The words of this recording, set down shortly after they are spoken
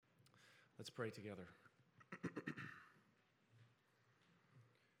Let's pray together.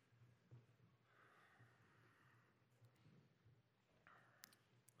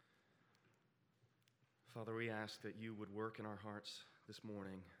 Father, we ask that you would work in our hearts this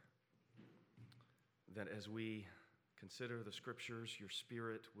morning, that as we consider the Scriptures, your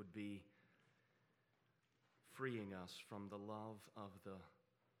Spirit would be freeing us from the love of the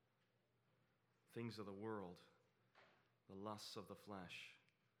things of the world, the lusts of the flesh,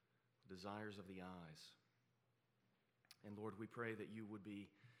 desires of the eyes. And Lord, we pray that you would be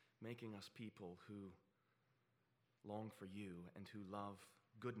making us people who long for you and who love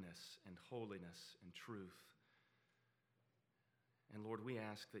goodness and holiness and truth. And Lord, we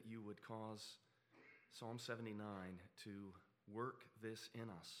ask that you would cause Psalm 79 to work this in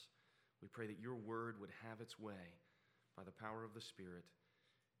us. We pray that your word would have its way by the power of the Spirit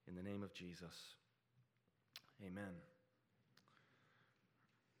in the name of Jesus. Amen.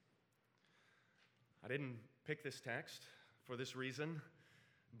 I didn't pick this text for this reason,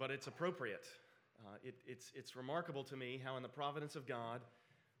 but it's appropriate. It's remarkable to me how in the providence of God,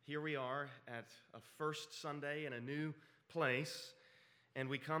 here we are at a first Sunday in a new place, and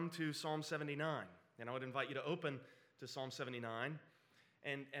we come to Psalm 79. And I would invite you to open to Psalm 79.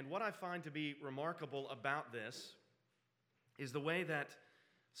 And what I find to be remarkable about this is the way that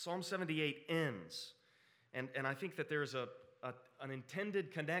Psalm 78 ends. And I think that there's an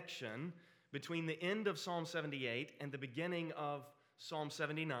intended connection between the end of Psalm 78 and the beginning of Psalm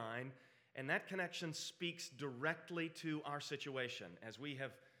 79, and that connection speaks directly to our situation as we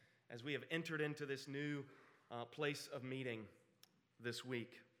have entered into this new place of meeting this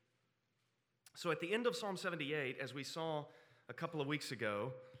week. So at the end of Psalm 78, as we saw a couple of weeks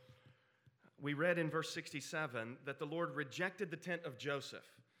ago, we read in verse 67 that the Lord rejected the tent of Joseph.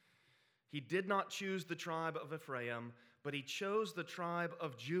 He did not choose the tribe of Ephraim, but he chose the tribe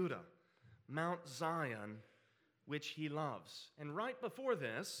of Judah, Mount Zion, which he loves. And right before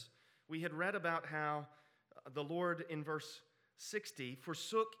this, we had read about how the Lord, in verse 60,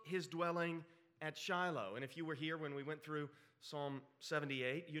 forsook his dwelling at Shiloh. And if you were here when we went through Psalm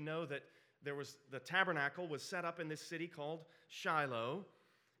 78, you know that the tabernacle was set up in this city called Shiloh.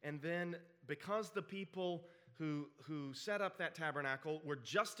 And then because the people who set up that tabernacle were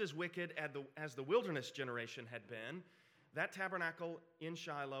just as wicked as the wilderness generation had been, that tabernacle in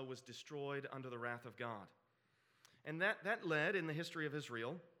Shiloh was destroyed under the wrath of God. And that led, in the history of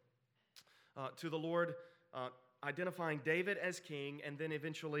Israel, to the Lord identifying David as king and then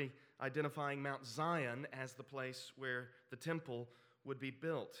eventually identifying Mount Zion as the place where the temple would be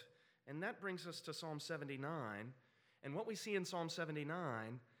built. And that brings us to Psalm 79. And what we see in Psalm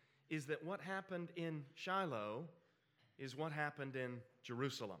 79 is that what happened in Shiloh is what happened in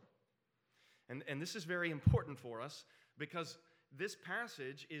Jerusalem. And this is very important for us because this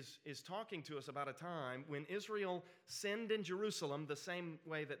passage is talking to us about a time when Israel sinned in Jerusalem the same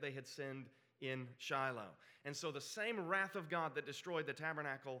way that they had sinned in Shiloh. And so the same wrath of God that destroyed the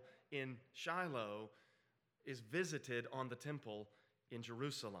tabernacle in Shiloh is visited on the temple in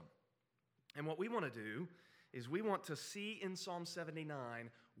Jerusalem. And what we want to do is we want to see in Psalm 79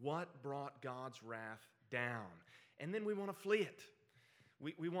 what brought God's wrath down. And then we want to flee it.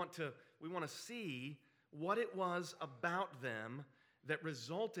 We want to see what it was about them that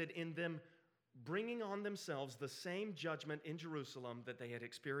resulted in them bringing on themselves the same judgment in Jerusalem that they had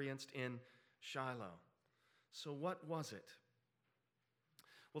experienced in Shiloh. So what was it?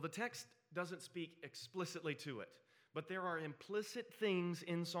 Well, the text doesn't speak explicitly to it, but there are implicit things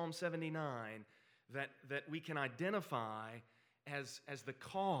in Psalm 79 that we can identify as the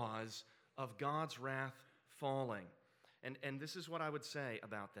cause of God's wrath falling. And this is what I would say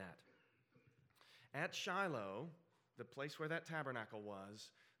about that. At Shiloh, the place where that tabernacle was,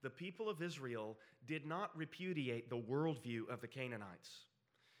 the people of Israel did not repudiate the worldview of the Canaanites.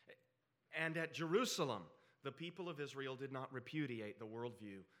 And at Jerusalem, the people of Israel did not repudiate the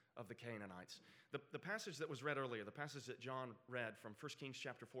worldview of the Canaanites. The passage that was read earlier, the passage that John read from 1 Kings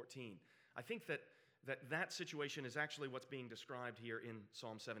chapter 14, I think that situation is actually what's being described here in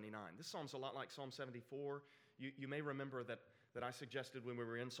Psalm 79. This psalm's a lot like Psalm 74. You may remember that I suggested when we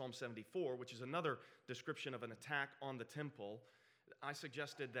were in Psalm 74, which is another description of an attack on the temple. I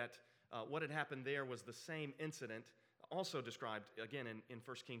suggested that what had happened there was the same incident, also described again in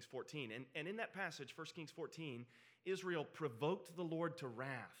 1 Kings 14. And in that passage, 1 Kings 14, Israel provoked the Lord to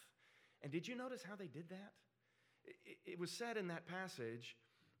wrath. And did you notice how they did that? It was said in that passage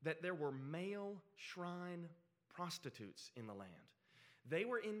that there were male shrine prostitutes in the land. They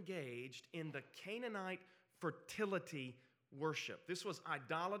were engaged in the Canaanite fertility worship. This was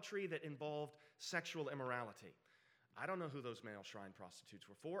idolatry that involved sexual immorality. I don't know who those male shrine prostitutes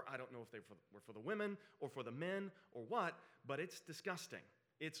were for. I don't know if they were for the women or for the men or what, but it's disgusting.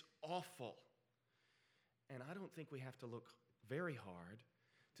 It's awful. And I don't think we have to look very hard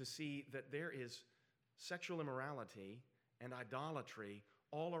to see that there is sexual immorality and idolatry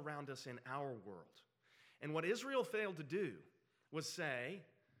all around us in our world. And what Israel failed to do was say,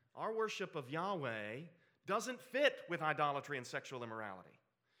 our worship of Yahweh doesn't fit with idolatry and sexual immorality.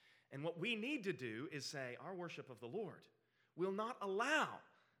 And what we need to do is say, our worship of the Lord will not allow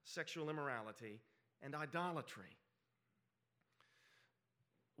sexual immorality and idolatry.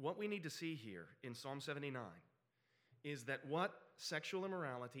 What we need to see here in Psalm 79 is that what sexual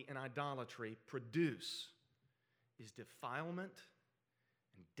immorality and idolatry produce is defilement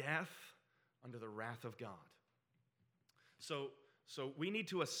and death under the wrath of God. So we need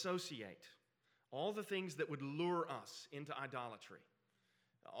to associate all the things that would lure us into idolatry,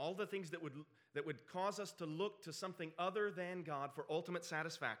 all the things that would cause us to look to something other than God for ultimate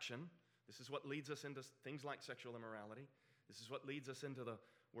satisfaction. This is what leads us into things like sexual immorality. This is what leads us into the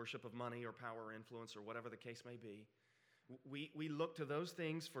worship of money or power or influence or whatever the case may be. We look to those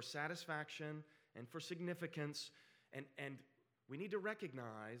things for satisfaction and for significance, and we need to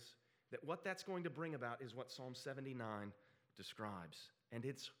recognize that what that's going to bring about is what Psalm 79 describes, and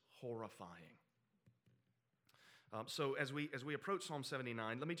it's horrifying. So as we approach Psalm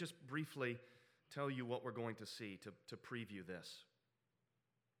 79, let me just briefly tell you what we're going to see to preview this.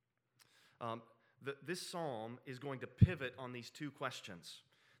 This psalm is going to pivot on these two questions.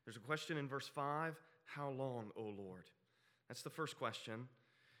 There's a question in verse 5, how long, O Lord? That's the first question.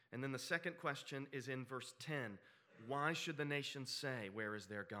 And then the second question is in verse 10, why should the nations say, where is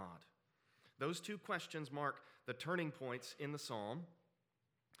their God? Those two questions mark the turning points in the psalm.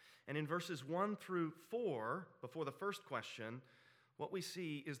 And in verses 1 through 4, before the first question, what we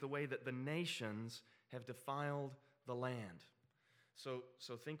see is the way that the nations have defiled the land. So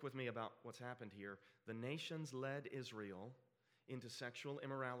think with me about what's happened here. The nations led Israel into sexual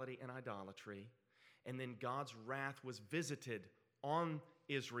immorality and idolatry, and then God's wrath was visited on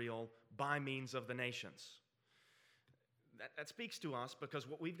Israel by means of the nations. That speaks to us because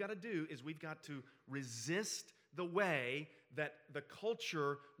what we've got to do is we've got to resist the way that the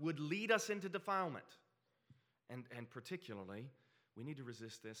culture would lead us into defilement. And particularly, we need to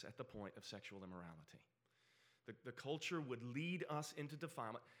resist this at the point of sexual immorality. The culture would lead us into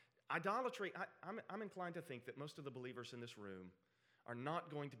defilement. Idolatry, I'm inclined to think that most of the believers in this room are not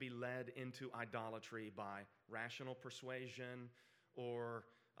going to be led into idolatry by rational persuasion or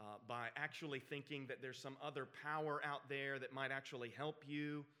by actually thinking that there's some other power out there that might actually help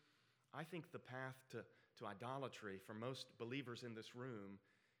you. I think the path to idolatry for most believers in this room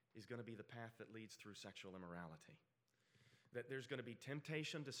is going to be the path that leads through sexual immorality. That there's going to be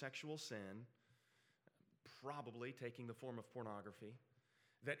temptation to sexual sin, probably taking the form of pornography,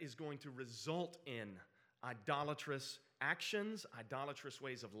 that is going to result in idolatrous actions, idolatrous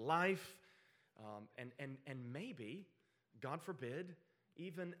ways of life, and maybe, God forbid,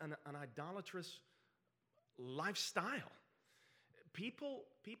 even an idolatrous lifestyle. People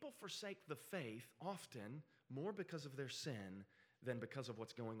forsake the faith often more because of their sin than because of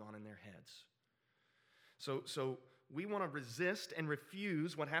what's going on in their heads. So we want to resist and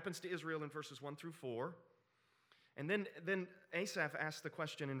refuse what happens to Israel in verses 1 through 4. And then Asaph asks the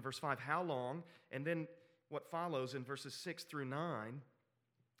question in verse 5, how long? And then what follows in verses 6 through 9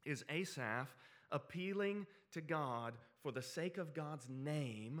 is Asaph appealing to God for the sake of God's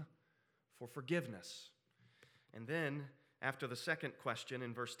name for forgiveness. And then, after the second question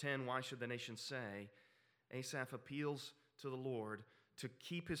in verse 10, why should the nation say? Asaph appeals to the Lord to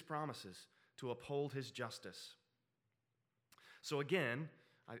keep his promises, to uphold his justice. So again,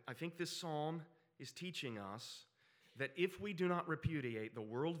 I think this psalm is teaching us that if we do not repudiate the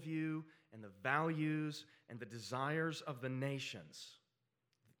worldview and the values and the desires of the nations,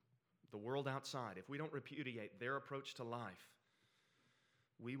 the world outside, if we don't repudiate their approach to life,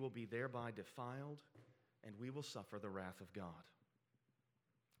 we will be thereby defiled and we will suffer the wrath of God.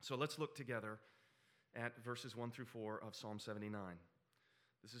 So let's look together at verses 1 through 4 of Psalm 79.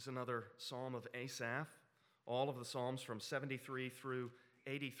 This is another psalm of Asaph. All of the psalms from 73 through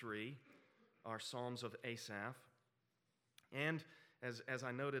 83 are psalms of Asaph. And as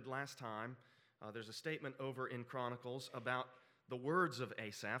I noted last time, there's a statement over in Chronicles about the words of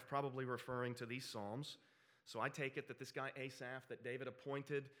Asaph, probably referring to these psalms. So I take it that this guy Asaph, that David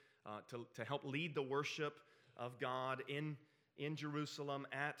appointed to help lead the worship of God in Jerusalem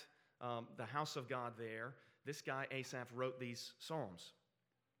at the house of God there, this guy Asaph wrote these psalms.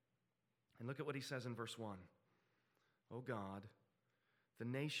 And look at what he says in verse 1. O God, the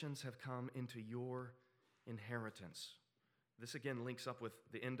nations have come into your inheritance. This again links up with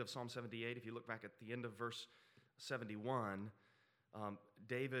the end of Psalm 78. If you look back at the end of verse 71,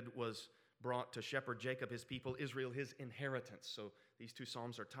 David was brought to shepherd Jacob, his people, Israel, his inheritance. So these two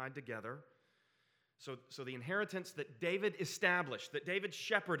psalms are tied together. So the inheritance that David established, that David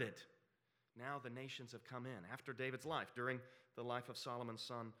shepherded, now the nations have come in after David's life, during the life of Solomon's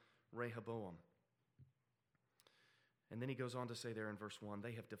son, Rehoboam. And then he goes on to say there in verse 1,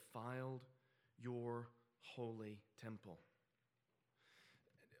 they have defiled your holy temple.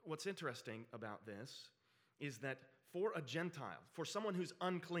 What's interesting about this is that for a Gentile, for someone who's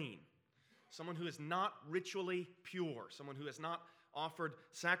unclean, someone who is not ritually pure, someone who has not offered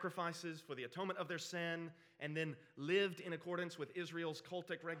sacrifices for the atonement of their sin, and then lived in accordance with Israel's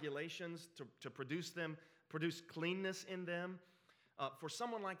cultic regulations to produce cleanness in them, for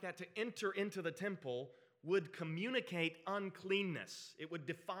someone like that to enter into the temple would communicate uncleanness. It would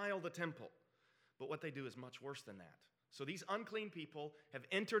defile the temple. But what they do is much worse than that. So these unclean people have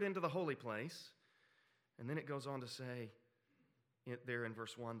entered into the holy place, and then it goes on to say there in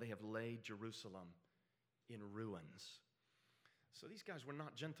verse 1, they have laid Jerusalem in ruins. So these guys were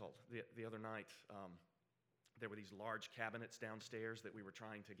not gentle. The other night, there were these large cabinets downstairs that we were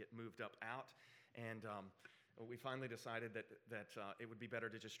trying to get moved up out, and we finally decided that it would be better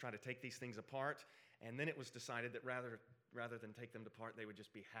to just try to take these things apart, and then it was decided that rather than take them apart, they would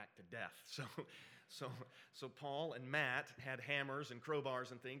just be hacked to death. So Paul and Matt had hammers and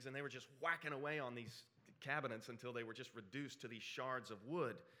crowbars and things, and they were just whacking away on these cabinets until they were just reduced to these shards of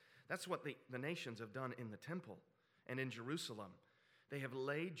wood. That's what the nations have done in the temple and in Jerusalem. They have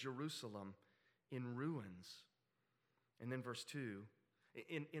laid Jerusalem in ruins. And then verse 2,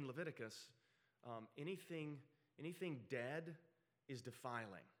 in Leviticus, anything dead is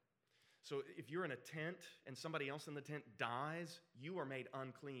defiling. So if you're in a tent and somebody else in the tent dies, you are made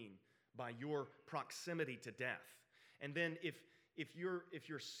unclean by your proximity to death. And then if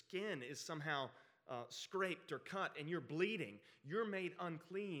your skin is somehow scraped or cut and you're bleeding, you're made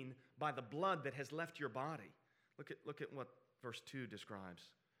unclean by the blood that has left your body. Look at what verse 2 describes.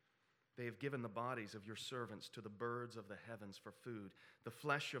 They have given the bodies of your servants to the birds of the heavens for food, the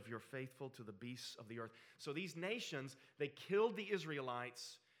flesh of your faithful to the beasts of the earth. So these nations, they killed the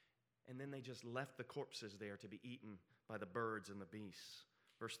Israelites, and then they just left the corpses there to be eaten by the birds and the beasts.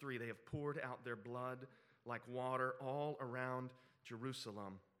 Verse 3, they have poured out their blood like water all around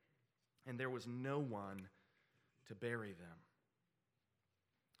Jerusalem, and there was no one to bury them.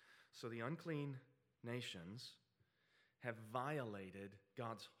 So the unclean nations have violated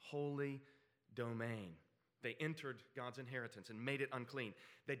God's holy domain. They entered God's inheritance and made it unclean.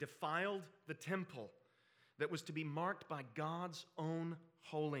 They defiled the temple that was to be marked by God's own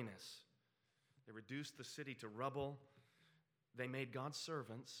holiness. They reduced the city to rubble. They made God's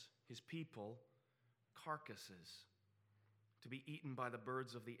servants, his people, carcasses to be eaten by the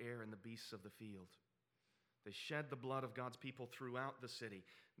birds of the air and the beasts of the field. They shed the blood of God's people throughout the city.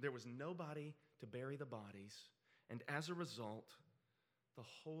 There was nobody to bury the bodies, and as a result, the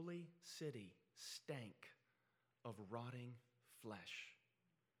holy city stank of rotting flesh.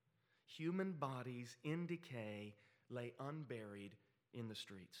 Human bodies in decay lay unburied in the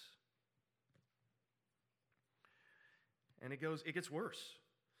streets. And it gets worse.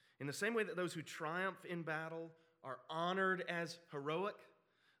 In the same way that those who triumph in battle are honored as heroic,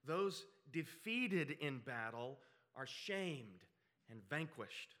 those defeated in battle are shamed and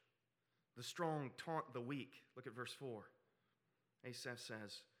vanquished. The strong taunt the weak. Look at verse 4. Asaph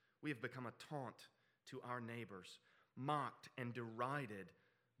says, we have become a taunt to our neighbors, mocked and derided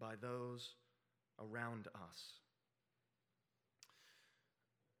by those around us.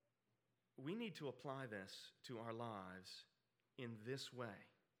 We need to apply this to our lives in this way.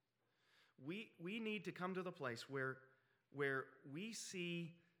 We need to come to the place where we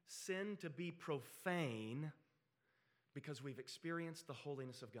see sin to be profane because we've experienced the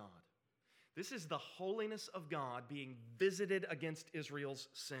holiness of God. This is the holiness of God being visited against Israel's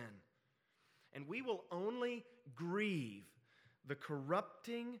sin. And we will only grieve the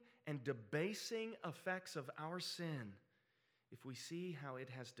corrupting and debasing effects of our sin if we see how it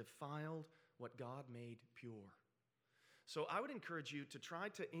has defiled what God made pure. So I would encourage you to try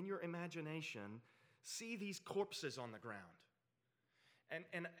to, in your imagination, see these corpses on the ground.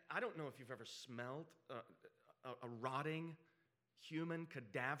 And I don't know if you've ever smelled a rotting human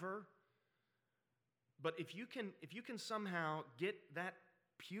cadaver, but if you can somehow get that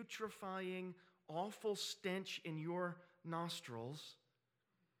putrefying, awful stench in your nostrils,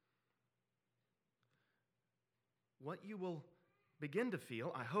 what you will begin to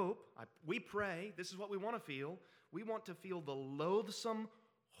feel, I hope, we pray, this is what we want to feel. We want to feel the loathsome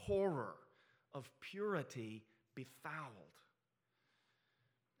horror of purity befouled.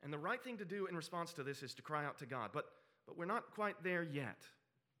 And the right thing to do in response to this is to cry out to God. But we're not quite there yet.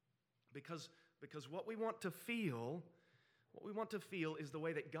 Because what we want to feel is the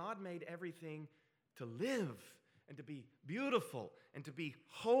way that God made everything to live and to be beautiful and to be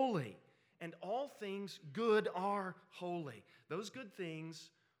holy. And all things good are holy. Those good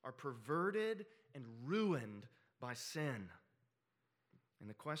things are perverted and ruined by sin. And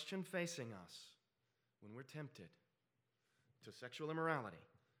the question facing us when we're tempted to sexual immorality,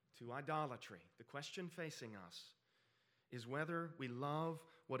 to idolatry, the question facing us is whether we love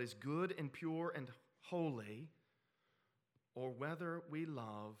what is good and pure and holy, or whether we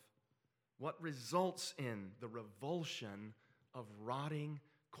love what results in the revulsion of rotting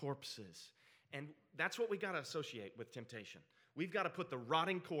corpses. And that's what we got to associate with temptation. We've got to put the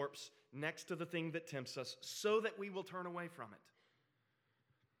rotting corpse next to the thing that tempts us so that we will turn away from it.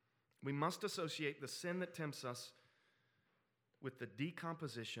 We must associate the sin that tempts us with the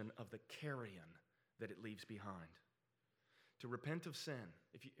decomposition of the carrion that it leaves behind. To repent of sin.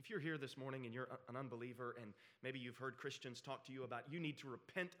 If you're here this morning and you're an unbeliever and maybe you've heard Christians talk to you about you need to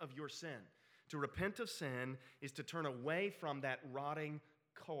repent of your sin. To repent of sin is to turn away from that rotting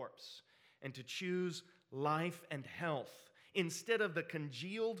corpse and to choose life and health instead of the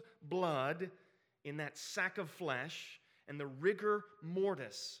congealed blood in that sack of flesh and the rigor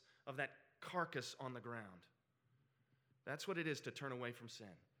mortis of that carcass on the ground. That's what it is to turn away from sin.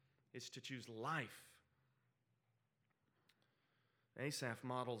 It's to choose life. Asaph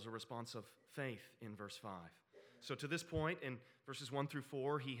models a response of faith in verse 5. So to this point, in verses 1 through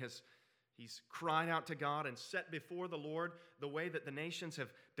 4, he's cried out to God and set before the Lord the way that the nations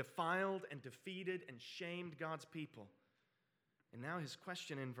have defiled and defeated and shamed God's people. And now his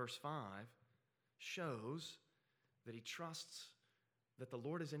question in verse 5 shows that he trusts that the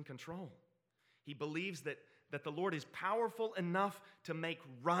Lord is in control. He believes that the Lord is powerful enough to make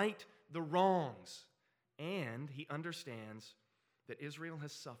right the wrongs. And he understands that Israel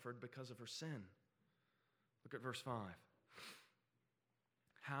has suffered because of her sin. Look at verse 5.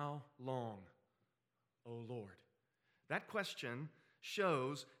 How long, O Lord? That question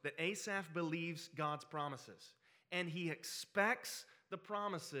shows that Asaph believes God's promises, and he expects the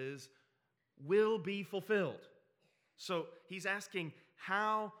promises will be fulfilled. So he's asking,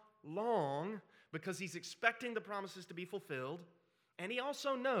 how long? Because he's expecting the promises to be fulfilled, and he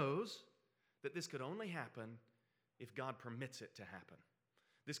also knows that this could only happen if God permits it to happen.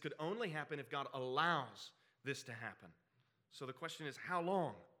 This could only happen if God allows this to happen. So the question is, how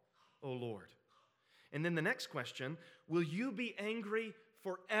long, O Lord? And then the next question, will you be angry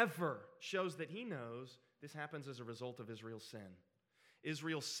forever? Shows that he knows this happens as a result of Israel's sin.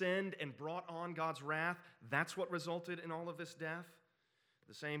 Israel sinned and brought on God's wrath. That's what resulted in all of this death.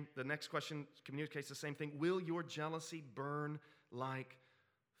 The next question communicates the same thing. Will your jealousy burn like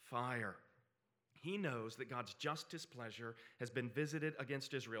fire? He knows that God's just displeasure has been visited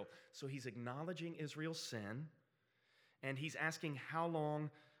against Israel. So he's acknowledging Israel's sin, and he's asking how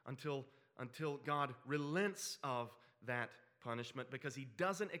long until God relents of that punishment, because he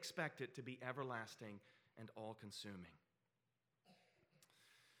doesn't expect it to be everlasting and all-consuming.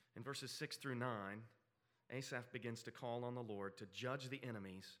 In verses 6 through 9, Asaph begins to call on the Lord to judge the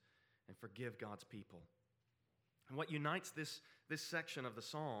enemies and forgive God's people. And what unites this section of the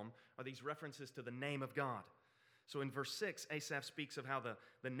psalm are these references to the name of God. So in verse 6, Asaph speaks of how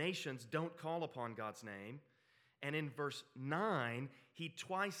the nations don't call upon God's name. And in verse 9, he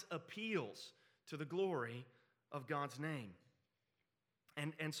twice appeals to the glory of God's name.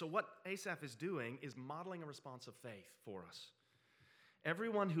 And so what Asaph is doing is modeling a response of faith for us.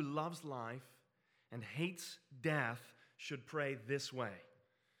 Everyone who loves life and hates death should pray this way.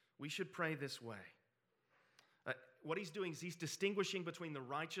 We should pray this way. What he's doing is he's distinguishing between the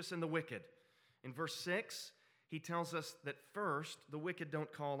righteous and the wicked. In verse 6, he tells us that first, the wicked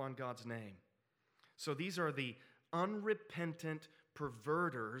don't call on God's name. So these are the unrepentant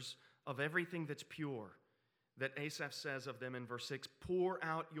perverters of everything that's pure, that Asaph says of them in verse 6, pour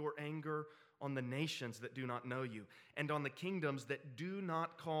out your anger on the nations that do not know you, and on the kingdoms that do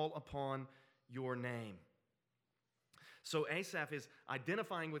not call upon your name. So Asaph is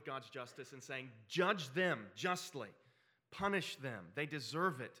identifying with God's justice and saying, judge them justly, punish them. They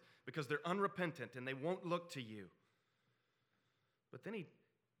deserve it because they're unrepentant and they won't look to you. But then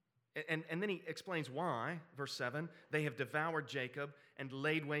he explains why, verse 7, they have devoured Jacob and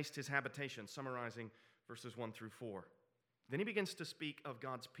laid waste his habitation, summarizing verses 1 through 4. Then he begins to speak of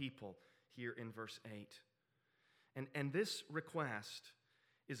God's people here in verse 8. And this request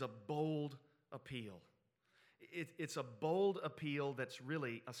is a bold appeal. It's a bold appeal that's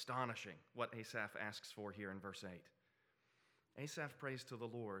really astonishing, what Asaph asks for here in verse 8. Asaph prays to the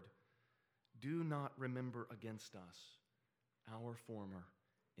Lord, "Do not remember against us our former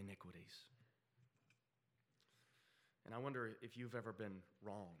iniquities." And I wonder if you've ever been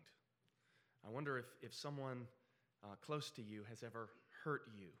wronged. I wonder if someone close to you has ever hurt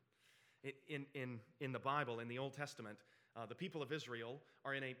you. In the Bible, in the Old Testament, the people of Israel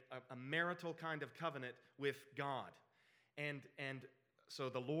are in a marital kind of covenant with God. And so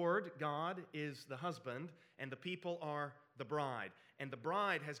the Lord, God, is the husband, and the people are the bride. And the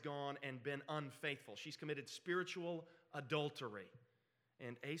bride has gone and been unfaithful. She's committed spiritual adultery.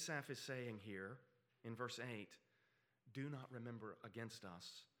 And Asaph is saying here in verse 8, "Do not remember against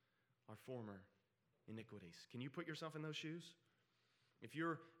us our former iniquities." Can you put yourself in those shoes? If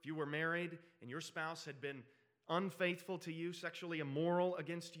you were married and your spouse had been unfaithful to you, sexually immoral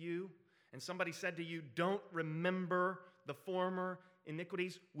against you, and somebody said to you, "Don't remember the former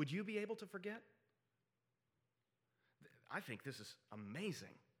iniquities," would you be able to forget? I think this is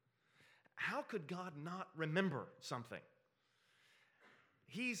amazing. How could God not remember something?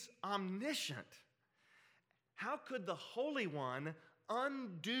 He's omniscient. How could the Holy One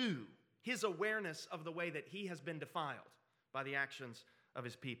undo his awareness of the way that he has been defiled by the actions of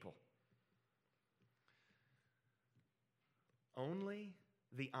his people? Only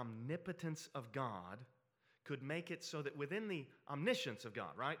the omnipotence of God could make it so that within the omniscience of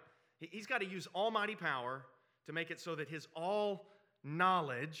God, right? He's got to use almighty power to make it so that his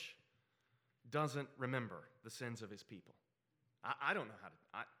all-knowledge doesn't remember the sins of his people. I don't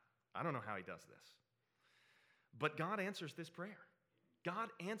know how he does this. But God answers this prayer.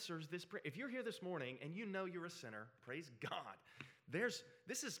 God answers this prayer. If you're here this morning and you know you're a sinner, praise God. This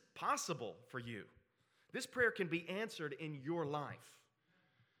is possible for you. This prayer can be answered in your life.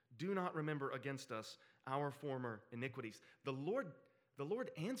 Do not remember against us our former iniquities. The Lord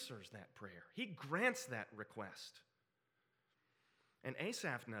answers that prayer. He grants that request. And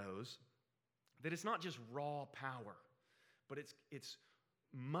Asaph knows that it's not just raw power, but it's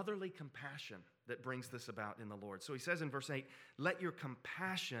motherly compassion that brings this about in the Lord. So he says in verse 8, "Let your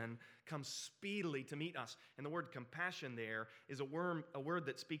compassion come speedily to meet us." And the word compassion there is a word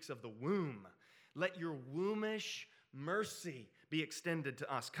that speaks of the womb. Let your wombish mercy be extended to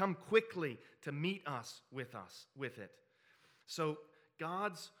us. Come quickly to meet us with it. So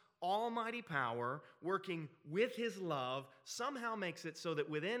God's almighty power, working with his love, somehow makes it so that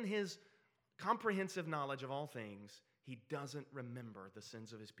within his comprehensive knowledge of all things, he doesn't remember the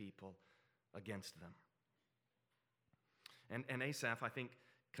sins of his people against them. And Asaph, I think,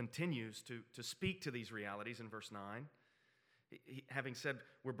 continues to speak to these realities in verse 9. Having said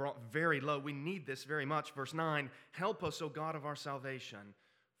we're brought very low, we need this very much. Verse 9, "Help us, O God of our salvation,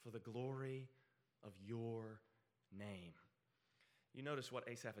 for the glory of your name." You notice what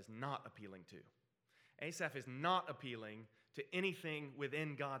Asaph is not appealing to. Asaph is not appealing to anything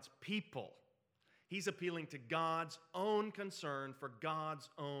within God's people. He's appealing to God's own concern for God's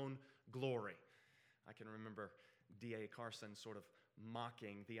own glory. I can remember D.A. Carson sort of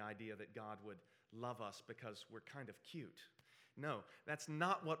mocking the idea that God would love us because we're kind of cute. No, that's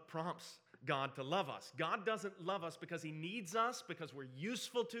not what prompts God to love us. God doesn't love us because he needs us, because we're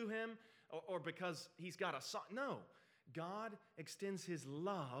useful to him, or because he's got a... No, God extends his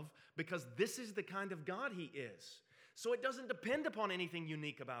love because this is the kind of God he is. So it doesn't depend upon anything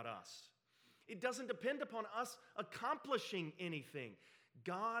unique about us. It doesn't depend upon us accomplishing anything.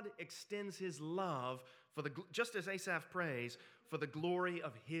 God extends his love, just as Asaph prays, for the glory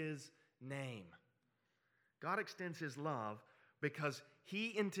of his name. God extends his love because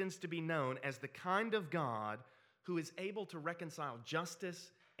he intends to be known as the kind of God who is able to reconcile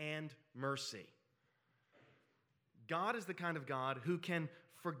justice and mercy. God is the kind of God who can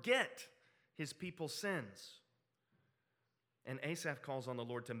forget his people's sins. And Asaph calls on the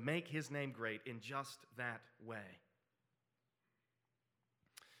Lord to make his name great in just that way.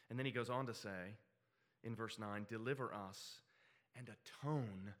 And then he goes on to say in verse 9, "Deliver us and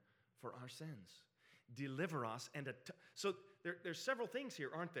atone for our sins." Deliver us and atone. So there's several things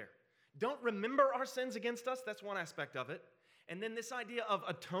here, aren't there? Don't remember our sins against us. That's one aspect of it. And then this idea of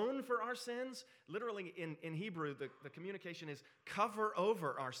atone for our sins, literally in Hebrew, the communication is cover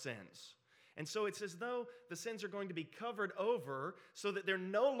over our sins. And so it's as though the sins are going to be covered over so that they're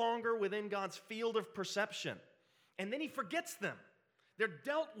no longer within God's field of perception. And then he forgets them. They're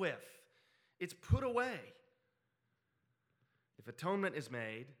dealt with. It's put away. If atonement is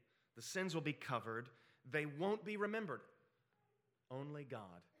made, the sins will be covered. They won't be remembered. Only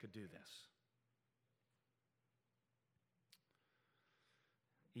God could do this.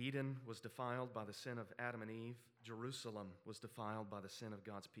 Eden was defiled by the sin of Adam and Eve. Jerusalem was defiled by the sin of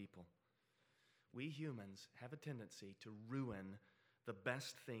God's people. We humans have a tendency to ruin the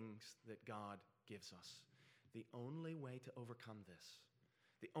best things that God gives us. The only way to overcome this,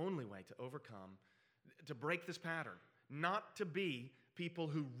 the only way to overcome, to break this pattern, not to be people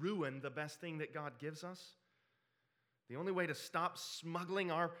who ruin the best thing that God gives us, the only way to stop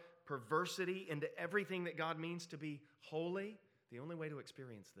smuggling our perversity into everything that God means to be holy, the only way to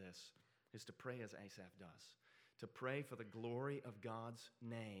experience this is to pray as Asaph does, to pray for the glory of God's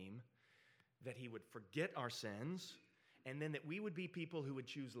name, that He would forget our sins, and then that we would be people who would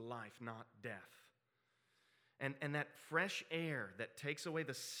choose life, not death. And that fresh air that takes away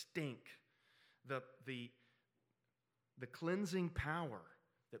the stink, the cleansing power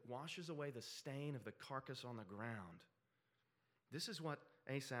that washes away the stain of the carcass on the ground. This is what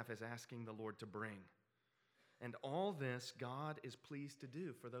Asaph is asking the Lord to bring. And all this God is pleased to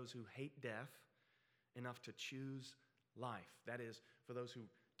do for those who hate death enough to choose life. That is, for those who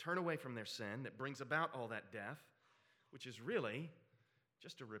turn away from their sin that brings about all that death, which is really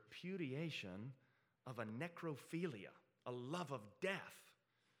just a repudiation of a necrophilia, a love of death.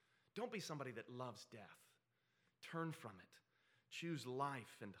 Don't be somebody that loves death. Turn from it. Choose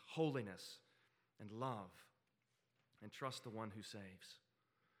life and holiness and love, and trust the one who saves.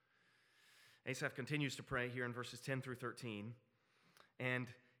 Asaph continues to pray here in verses 10 through 13, and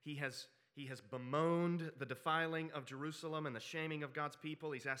he has bemoaned the defiling of Jerusalem and the shaming of God's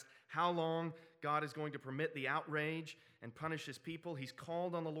people. He's asked how long God is going to permit the outrage and punish His people. He's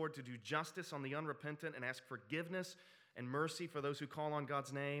called on the Lord to do justice on the unrepentant and ask forgiveness and mercy for those who call on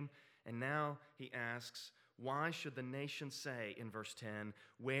God's name. And now he asks, why should the nation say in verse 10,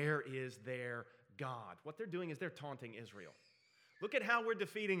 where is their God? What they're doing is they're taunting Israel. Look at how we're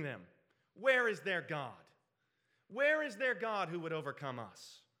defeating them. Where is their God? Where is their God who would overcome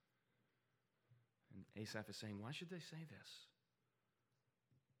us? And Asaph is saying, why should they say this?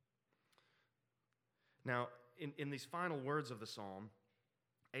 Now, in these final words of the psalm,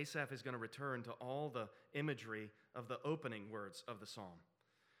 Asaph is going to return to all the imagery of the opening words of the psalm.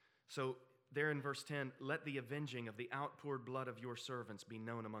 So there in verse 10, let the avenging of the outpoured blood of your servants be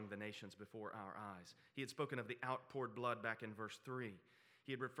known among the nations before our eyes. He had spoken of the outpoured blood back in verse 3.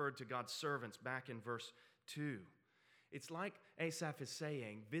 He had referred to God's servants back in verse 2. It's like Asaph is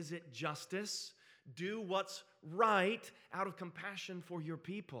saying, visit justice, do what's right out of compassion for your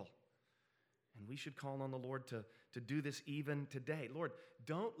people. And we should call on the Lord to do this even today. Lord,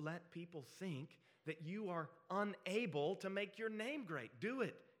 don't let people think that you are unable to make your name great. Do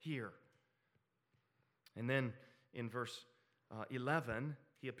it here. And then in verse 11,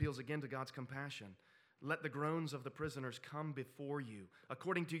 he appeals again to God's compassion. Let the groans of the prisoners come before you.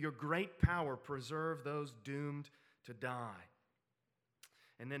 According to your great power, preserve those doomed to die.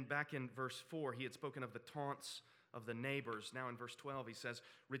 And then back in verse 4, he had spoken of the taunts of the neighbors. Now in verse 12, he says,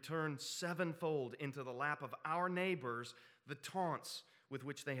 return sevenfold into the lap of our neighbors the taunts with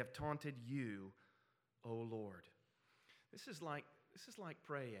which they have taunted you, O Lord. This is like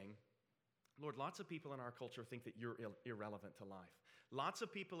praying, Lord, lots of people in our culture think that you're irrelevant to life. Lots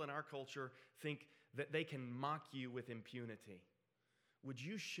of people in our culture think that they can mock you with impunity. Would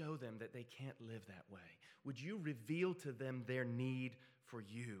you show them that they can't live that way? Would you reveal to them their need for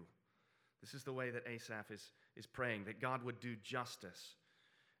you? This is the way that Asaph is praying, that God would do justice.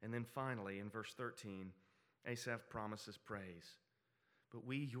 And then finally, in verse 13, Asaph promises praise. But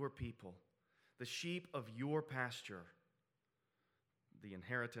we, your people, the sheep of your pasture, the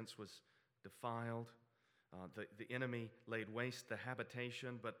inheritance was defiled. The enemy laid waste the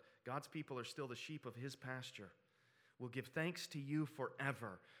habitation, but God's people are still the sheep of His pasture. We'll give thanks to you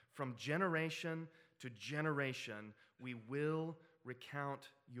forever. From generation to generation, we will recount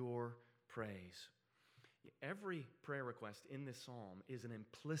your praise. Every prayer request in this psalm is an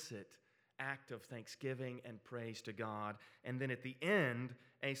implicit act of thanksgiving and praise to God. And then at the end,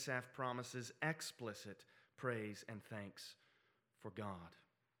 Asaph promises explicit praise and thanks for God.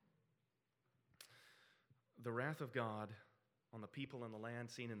 The wrath of God on the people and the land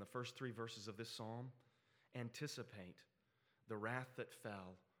seen in the first 3 verses of this psalm anticipate the wrath that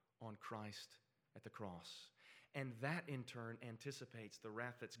fell on Christ at the cross. And that in turn anticipates the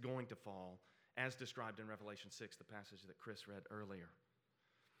wrath that's going to fall as described in Revelation 6, the passage that Chris read earlier.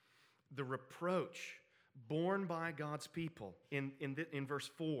 The reproach borne by God's people in verse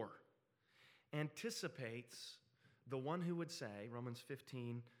 4 anticipates the one who would say, Romans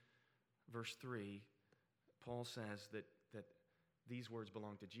 15, verse 3, Paul says that these words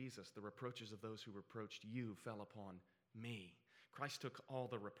belong to Jesus. The reproaches of those who reproached you fell upon me. Christ took all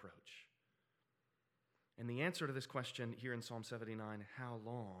the reproach. And the answer to this question here in Psalm 79, how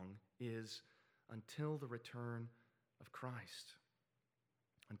long, is until the return of Christ.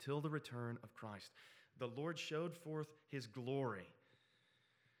 Until the return of Christ. The Lord showed forth his glory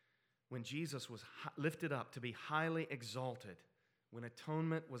when Jesus was lifted up to be highly exalted, when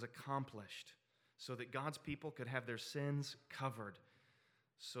atonement was accomplished, so that God's people could have their sins covered,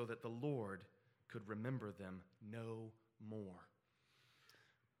 so that the Lord could remember them no more.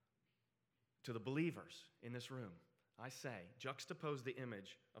 To the believers in this room, I say, juxtapose the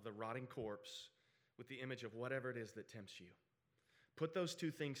image of the rotting corpse with the image of whatever it is that tempts you. Put those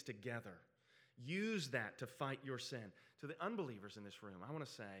two things together. Use that to fight your sin. To the unbelievers in this room, I want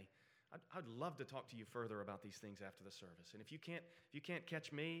to say, I'd love to talk to you further about these things after the service. And if you can't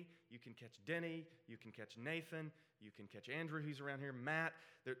catch me, you can catch Denny, you can catch Nathan, you can catch Andrew, who's around here, Matt.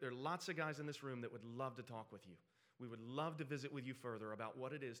 There are lots of guys in this room that would love to talk with you. We would love to visit with you further about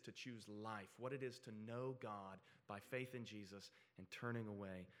what it is to choose life, what it is to know God by faith in Jesus and turning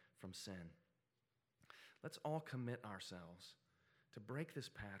away from sin. Let's all commit ourselves to break this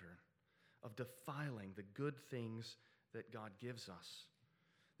pattern of defiling the good things that God gives us.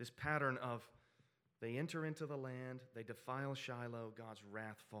 This pattern of they enter into the land, they defile Shiloh, God's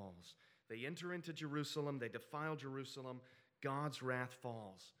wrath falls. They enter into Jerusalem, they defile Jerusalem, God's wrath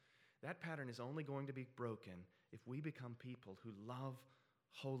falls. That pattern is only going to be broken if we become people who love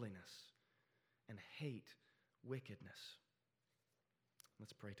holiness and hate wickedness.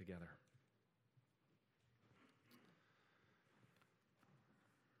 Let's pray together.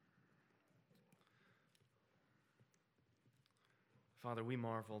 Father, we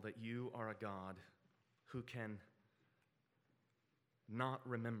marvel that you are a God who can not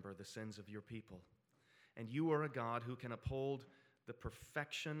remember the sins of your people. And you are a God who can uphold the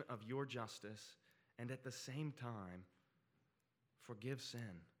perfection of your justice and at the same time forgive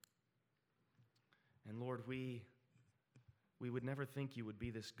sin. And Lord, we would never think you would be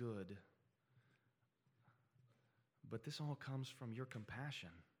this good, but this all comes from your compassion,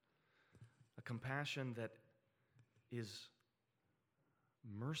 a compassion that is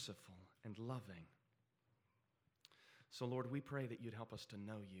merciful and loving. So Lord, we pray that you'd help us to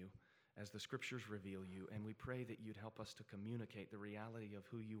know you as the Scriptures reveal you, and we pray that you'd help us to communicate the reality of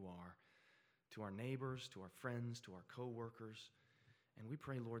who you are to our neighbors, to our friends, to our co-workers. And we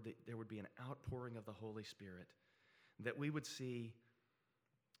pray, Lord, that there would be an outpouring of the Holy Spirit, that we would see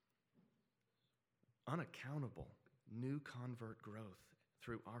unaccountable new convert growth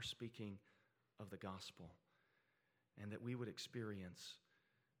through our speaking of the gospel, and that we would experience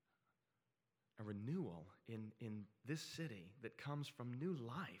a renewal in this city that comes from new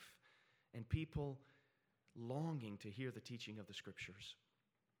life and people longing to hear the teaching of the Scriptures.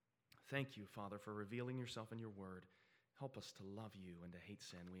 Thank you, Father, for revealing yourself in your word. Help us to love you and to hate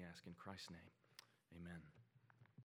sin, we ask in Christ's name. Amen.